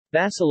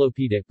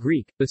Vasilopita,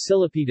 Greek,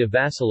 Basilopita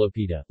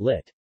Vasilopita,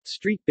 lit.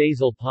 Street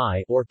basil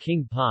pie or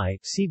king pie,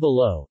 see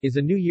below, is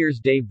a New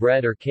Year's Day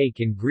bread or cake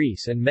in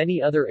Greece and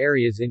many other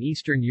areas in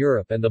Eastern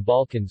Europe and the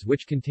Balkans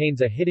which contains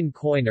a hidden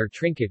coin or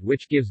trinket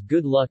which gives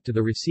good luck to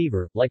the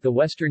receiver, like the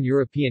Western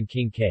European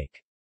king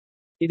cake.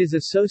 It is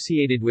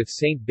associated with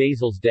St.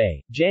 Basil's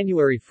Day,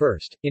 January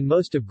 1st, in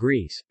most of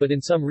Greece, but in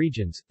some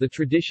regions, the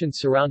traditions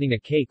surrounding a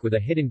cake with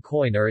a hidden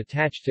coin are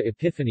attached to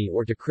Epiphany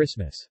or to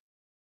Christmas.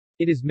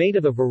 It is made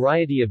of a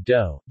variety of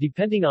dough,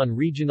 depending on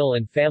regional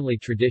and family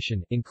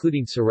tradition,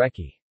 including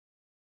sareki.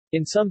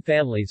 In some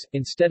families,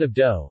 instead of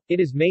dough, it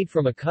is made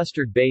from a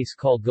custard base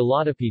called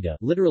galatopita,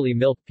 literally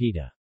milk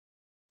pita.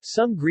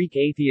 Some Greek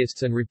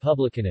atheists and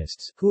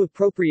republicanists, who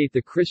appropriate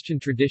the Christian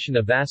tradition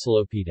of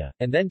Vasilopita,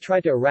 and then try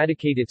to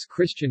eradicate its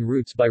Christian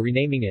roots by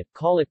renaming it,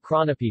 call it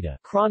chronopita.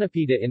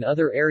 Chronopita in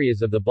other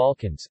areas of the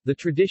Balkans. The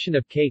tradition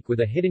of cake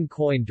with a hidden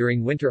coin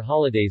during winter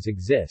holidays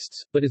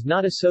exists, but is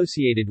not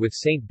associated with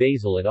Saint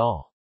Basil at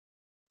all.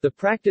 The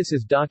practice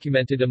is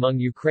documented among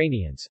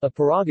Ukrainians, a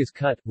pirog is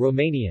cut,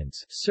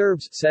 Romanians,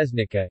 Serbs,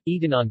 Seznica,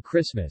 eaten on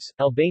Christmas,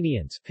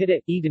 Albanians, pita,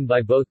 eaten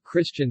by both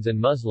Christians and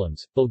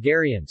Muslims,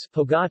 Bulgarians,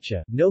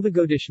 pogacha,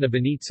 Novogodishna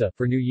Banitsa,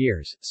 for New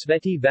Year's,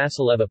 Sveti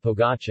Vasileva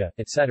pogacha,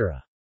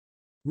 etc.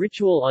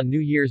 Ritual on New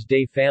Year's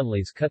Day.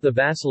 Families cut the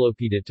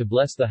Vasilopita to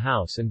bless the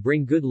house and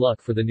bring good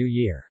luck for the new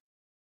year.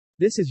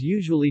 This is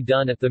usually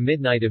done at the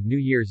midnight of New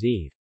Year's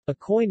Eve. A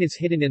coin is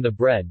hidden in the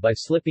bread by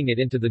slipping it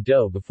into the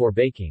dough before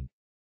baking.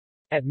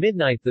 At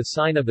midnight the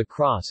sign of the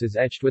cross is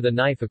etched with a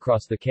knife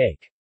across the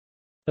cake.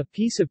 A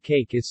piece of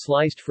cake is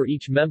sliced for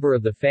each member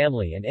of the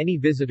family and any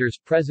visitors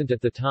present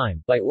at the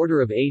time, by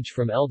order of age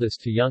from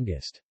eldest to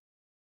youngest.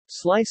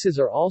 Slices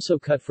are also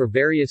cut for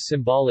various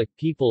symbolic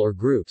people or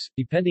groups,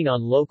 depending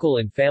on local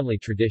and family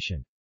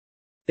tradition.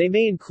 They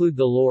may include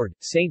the Lord,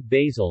 Saint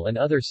Basil and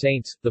other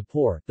saints, the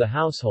poor, the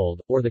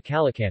household, or the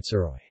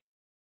kalakansaroi.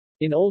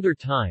 In older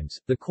times,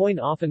 the coin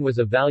often was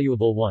a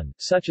valuable one,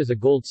 such as a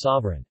gold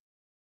sovereign.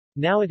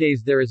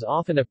 Nowadays there is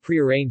often a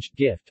prearranged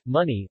gift,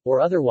 money,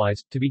 or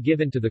otherwise, to be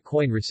given to the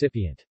coin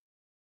recipient.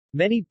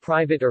 Many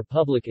private or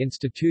public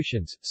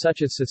institutions,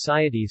 such as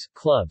societies,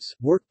 clubs,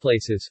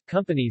 workplaces,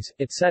 companies,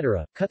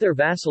 etc., cut their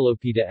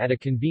Vasilopita at a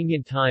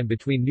convenient time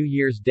between New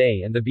Year's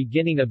Day and the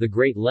beginning of the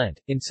Great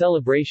Lent, in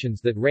celebrations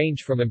that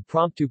range from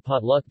impromptu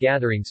potluck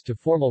gatherings to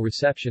formal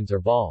receptions or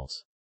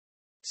balls.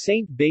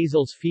 Saint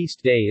Basil's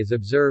feast day is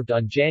observed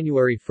on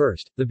January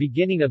 1st, the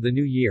beginning of the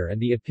new year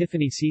and the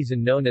Epiphany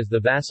season known as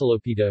the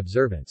Vasilopita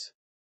observance.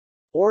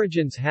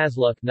 Origins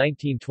Hasluck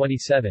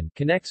 1927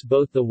 connects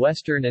both the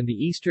Western and the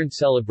Eastern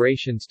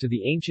celebrations to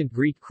the ancient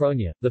Greek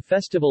Chronia, the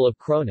festival of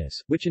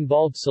Cronus, which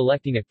involved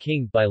selecting a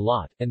king by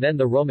lot, and then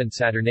the Roman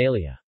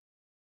Saturnalia.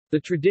 The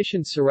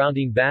traditions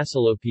surrounding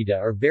Vasilopita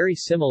are very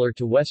similar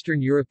to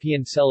Western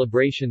European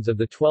celebrations of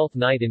the Twelfth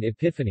Night in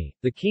Epiphany,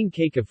 the king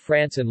cake of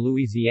France and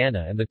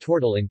Louisiana and the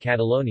tortle in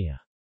Catalonia.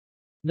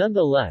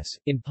 Nonetheless,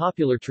 in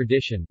popular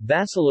tradition,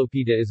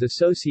 Vasilopita is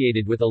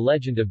associated with a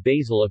legend of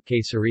Basil of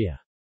Caesarea.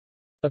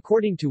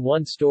 According to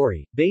one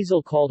story,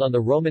 Basil called on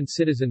the Roman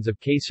citizens of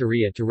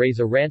Caesarea to raise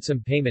a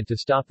ransom payment to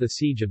stop the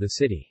siege of the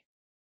city.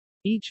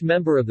 Each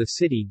member of the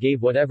city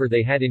gave whatever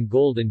they had in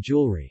gold and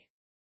jewelry.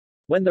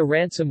 When the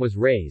ransom was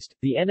raised,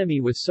 the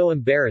enemy was so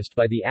embarrassed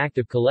by the act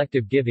of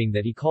collective giving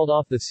that he called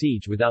off the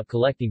siege without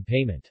collecting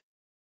payment.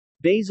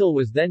 Basil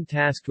was then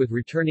tasked with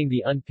returning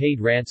the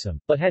unpaid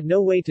ransom, but had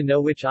no way to know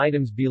which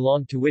items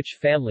belonged to which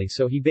family,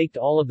 so he baked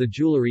all of the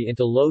jewelry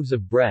into loaves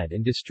of bread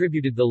and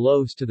distributed the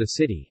loaves to the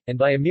city, and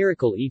by a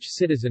miracle each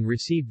citizen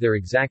received their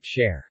exact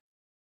share.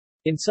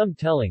 In some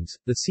tellings,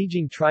 the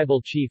sieging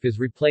tribal chief is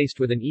replaced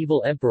with an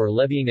evil emperor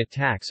levying a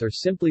tax or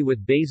simply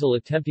with Basil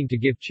attempting to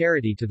give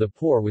charity to the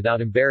poor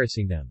without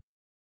embarrassing them.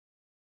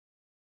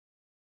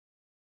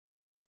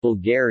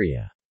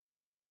 Bulgaria.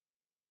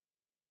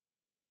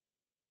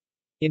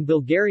 In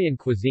Bulgarian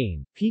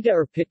cuisine, pita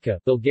or pitka,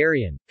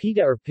 Bulgarian,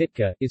 pita or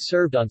pitka, is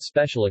served on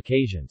special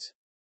occasions.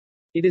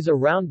 It is a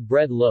round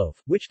bread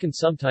loaf, which can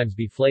sometimes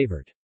be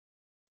flavored.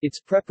 Its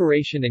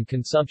preparation and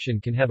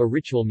consumption can have a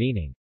ritual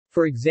meaning.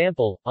 For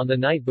example, on the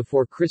night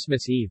before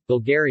Christmas Eve,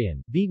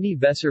 Bulgarian, Bidni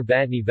Veser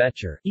Badni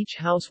Vecher, each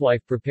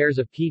housewife prepares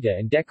a pita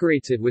and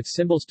decorates it with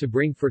symbols to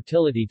bring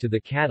fertility to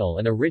the cattle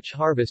and a rich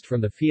harvest from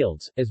the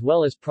fields, as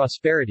well as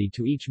prosperity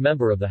to each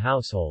member of the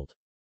household.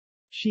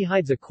 She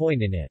hides a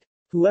coin in it.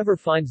 Whoever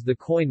finds the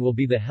coin will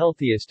be the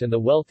healthiest and the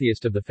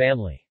wealthiest of the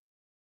family.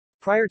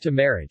 Prior to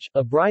marriage,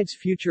 a bride's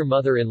future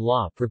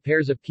mother-in-law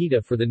prepares a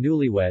pita for the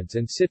newlyweds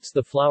and sifts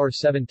the flour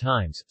 7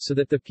 times, so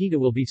that the pita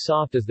will be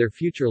soft as their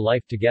future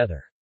life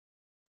together.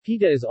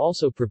 Pita is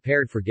also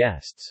prepared for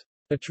guests.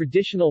 A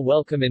traditional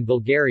welcome in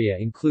Bulgaria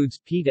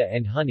includes pita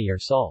and honey or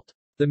salt.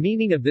 The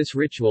meaning of this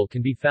ritual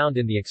can be found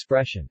in the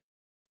expression,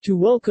 to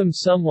welcome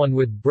someone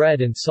with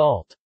bread and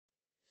salt.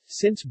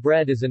 Since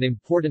bread is an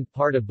important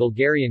part of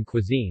Bulgarian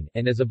cuisine,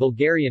 and as a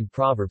Bulgarian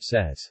proverb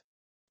says,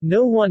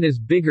 no one is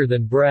bigger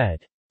than bread,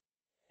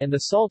 and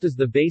the salt is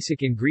the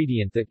basic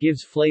ingredient that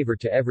gives flavor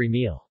to every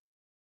meal.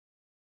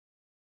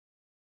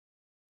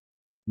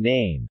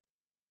 Name.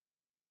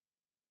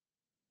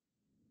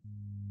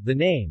 The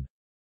name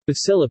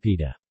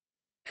Vasilopita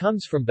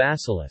comes from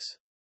basilis,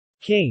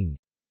 king,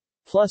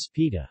 plus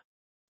pita,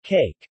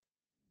 cake,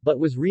 but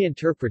was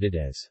reinterpreted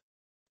as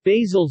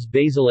Basil's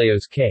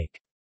basileos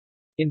cake.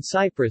 In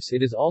Cyprus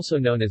it is also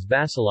known as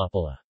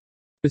Vasilopula.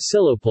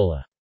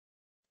 Vasilopula.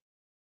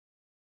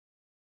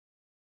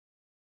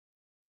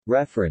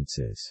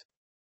 References